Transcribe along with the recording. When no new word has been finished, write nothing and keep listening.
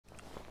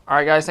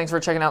Alright guys, thanks for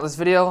checking out this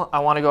video. I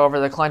want to go over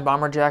the Klein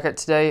bomber jacket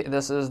today.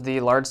 This is the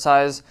large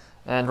size,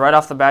 and right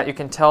off the bat you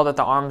can tell that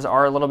the arms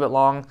are a little bit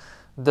long.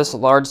 This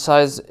large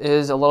size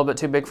is a little bit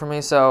too big for me,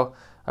 so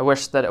I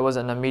wish that it was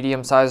in a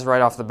medium size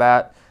right off the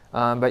bat.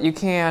 But you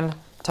can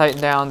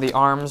tighten down the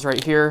arms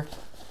right here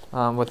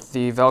with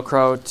the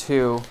Velcro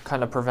to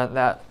kind of prevent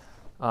that.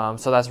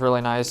 So that's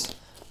really nice.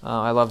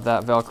 I love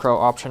that Velcro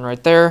option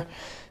right there.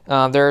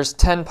 There's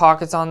 10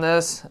 pockets on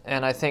this,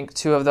 and I think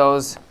 2 of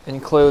those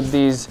include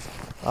these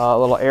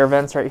little air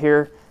vents right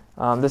here.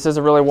 This is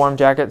a really warm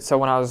jacket, so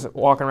when I was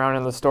walking around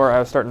in the store I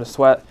was starting to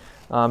sweat,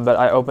 but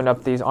I opened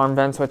up these arm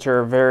vents, which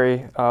are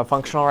very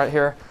functional right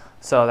here,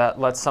 so that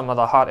lets some of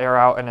the hot air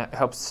out and it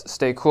helps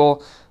stay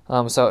cool.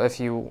 So if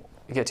you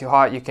get too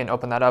hot, you can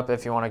open that up.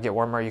 If you want to get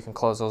warmer, you can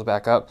close those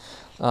back up.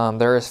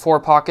 There is 4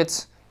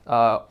 pockets,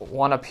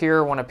 1 up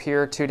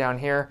here, 2 down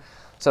here.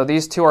 So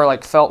these 2 are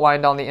like felt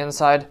lined on the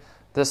inside.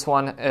 This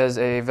one is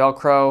a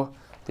Velcro,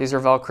 these are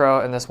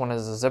Velcro, and this one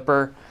is a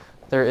zipper.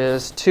 There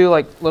is 2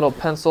 like little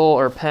pencil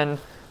or pen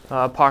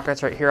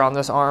pockets right here on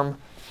this arm,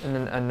 and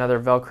then another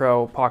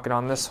Velcro pocket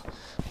on this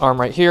arm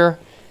right here.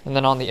 And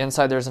then on the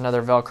inside there's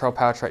another Velcro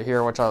pouch right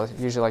here, which I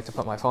usually like to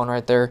put my phone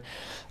right there.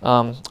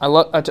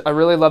 I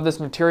really love this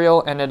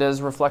material, and it is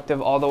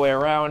reflective all the way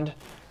around.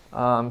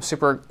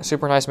 Super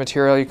nice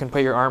material. You can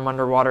put your arm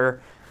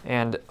underwater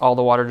and all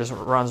the water just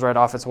runs right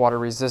off. It's water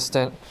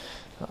resistant.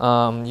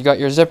 You got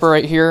your zipper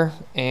right here,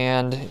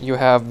 and you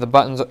have the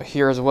buttons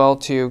here as well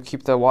to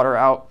keep the water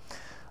out.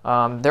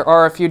 There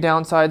are a few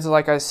downsides,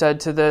 like I said,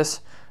 to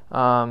this.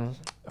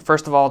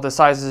 First of all, the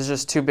size is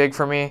just too big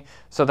for me,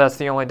 so that's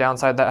the only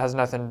downside. That has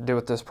nothing to do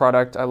with this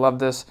product. I love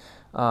this.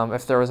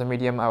 If there was a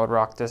medium, I would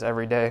rock this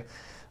every day,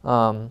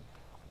 and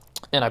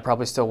I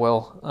probably still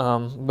will.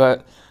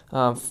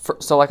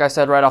 So like I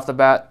said right off the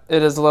bat,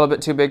 it is a little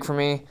bit too big for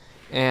me,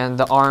 and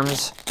the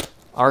arms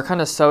are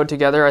kind of sewed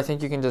together. I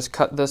think you can just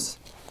cut this.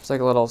 It's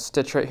like a little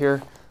stitch right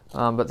here,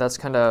 but that's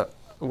kind of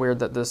weird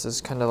that this is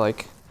kind of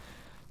like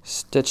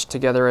stitched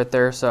together right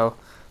there, so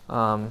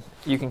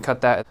you can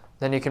cut that.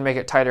 Then you can make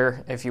it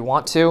tighter if you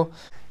want to.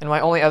 And my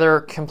only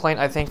other complaint,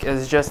 I think,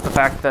 is just the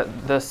fact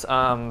that this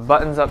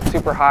buttons up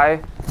super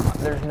high.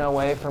 There's no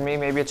way for me,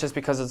 maybe it's just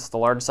because it's the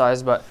large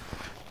size, but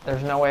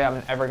there's no way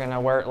I'm ever gonna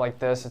wear it like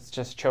this. It's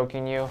just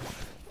choking you.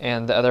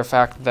 And the other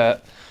fact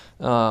that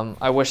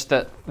I wish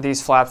that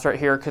these flaps right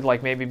here could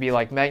like maybe be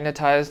like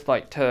magnetized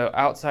like to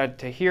outside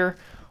to here,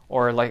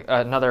 or like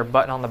another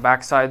button on the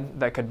back side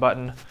that could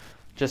button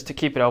just to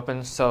keep it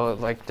open so it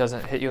like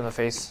doesn't hit you in the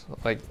face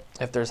like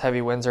if there's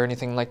heavy winds or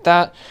anything like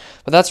that.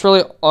 But that's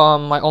really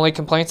my only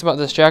complaints about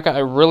this jacket. I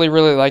really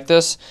like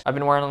this. I've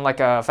been wearing like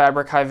a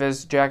fabric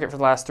high-vis jacket for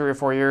the last 3 or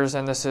 4 years,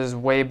 and this is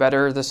way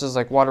better. This is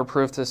like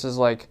waterproof. This is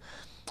like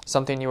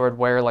something you would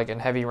wear like in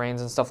heavy rains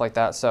and stuff like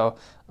that. So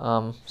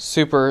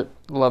super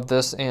love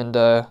this,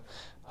 and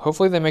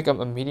hopefully they make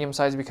them a medium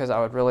size because I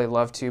would really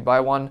love to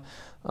buy one.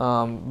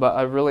 But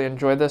I really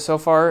enjoyed this so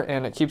far,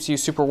 and it keeps you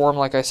super warm.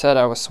 Like I said,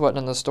 I was sweating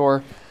in the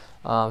store,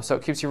 so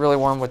it keeps you really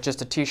warm with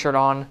just a t-shirt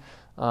on,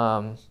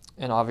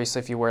 and obviously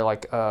if you wear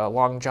like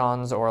long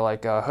johns or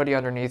like a hoodie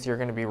underneath, you're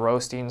going to be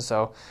roasting.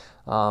 So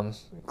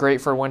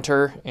great for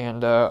winter,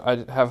 and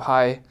I have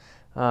high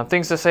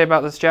things to say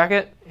about this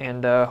jacket,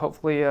 and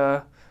hopefully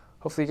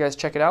you guys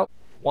check it out.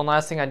 One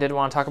last thing I did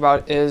want to talk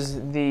about is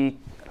the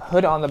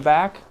hood on the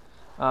back.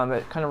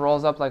 It kind of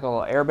rolls up like a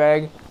little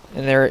airbag,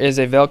 and there is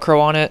a Velcro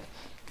on it.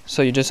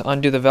 So you just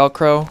undo the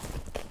Velcro,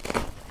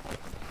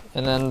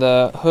 and then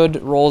the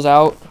hood rolls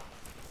out.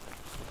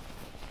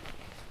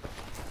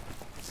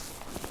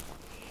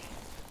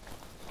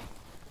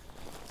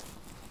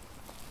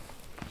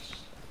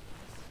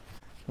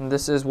 And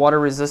this is water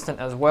resistant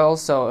as well,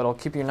 so it'll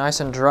keep you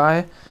nice and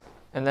dry.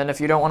 And then if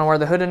you don't want to wear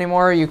the hood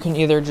anymore, you can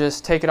either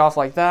just take it off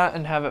like that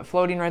and have it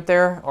floating right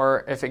there,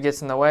 or if it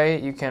gets in the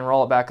way, you can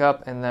roll it back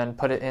up and then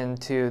put it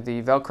into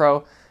the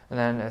Velcro, and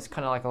then it's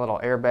kind of like a little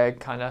airbag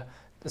kind of.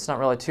 It's not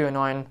really too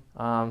annoying,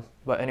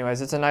 but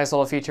anyways, it's a nice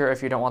little feature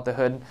if you don't want the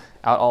hood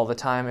out all the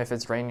time. If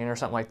it's raining or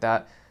something like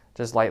that,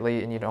 just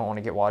lightly, and you don't want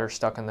to get water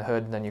stuck in the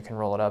hood, then you can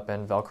roll it up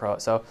and Velcro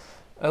it. So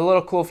a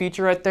little cool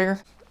feature right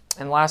there.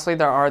 And lastly,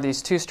 there are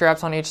these 2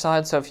 straps on each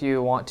side, so if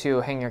you want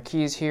to hang your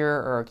keys here,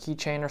 or a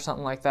keychain or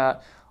something like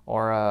that,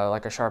 or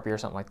like a Sharpie or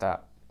something like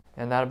that.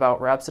 And that about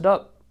wraps it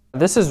up.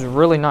 This is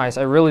really nice.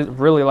 I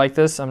really like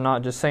this. I'm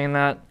not just saying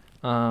that,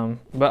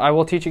 but I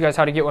will teach you guys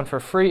how to get one for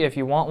free if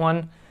you want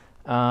one.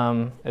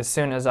 As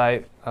soon as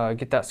I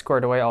get that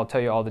squared away, I'll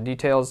tell you all the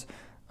details.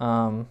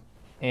 Yeah,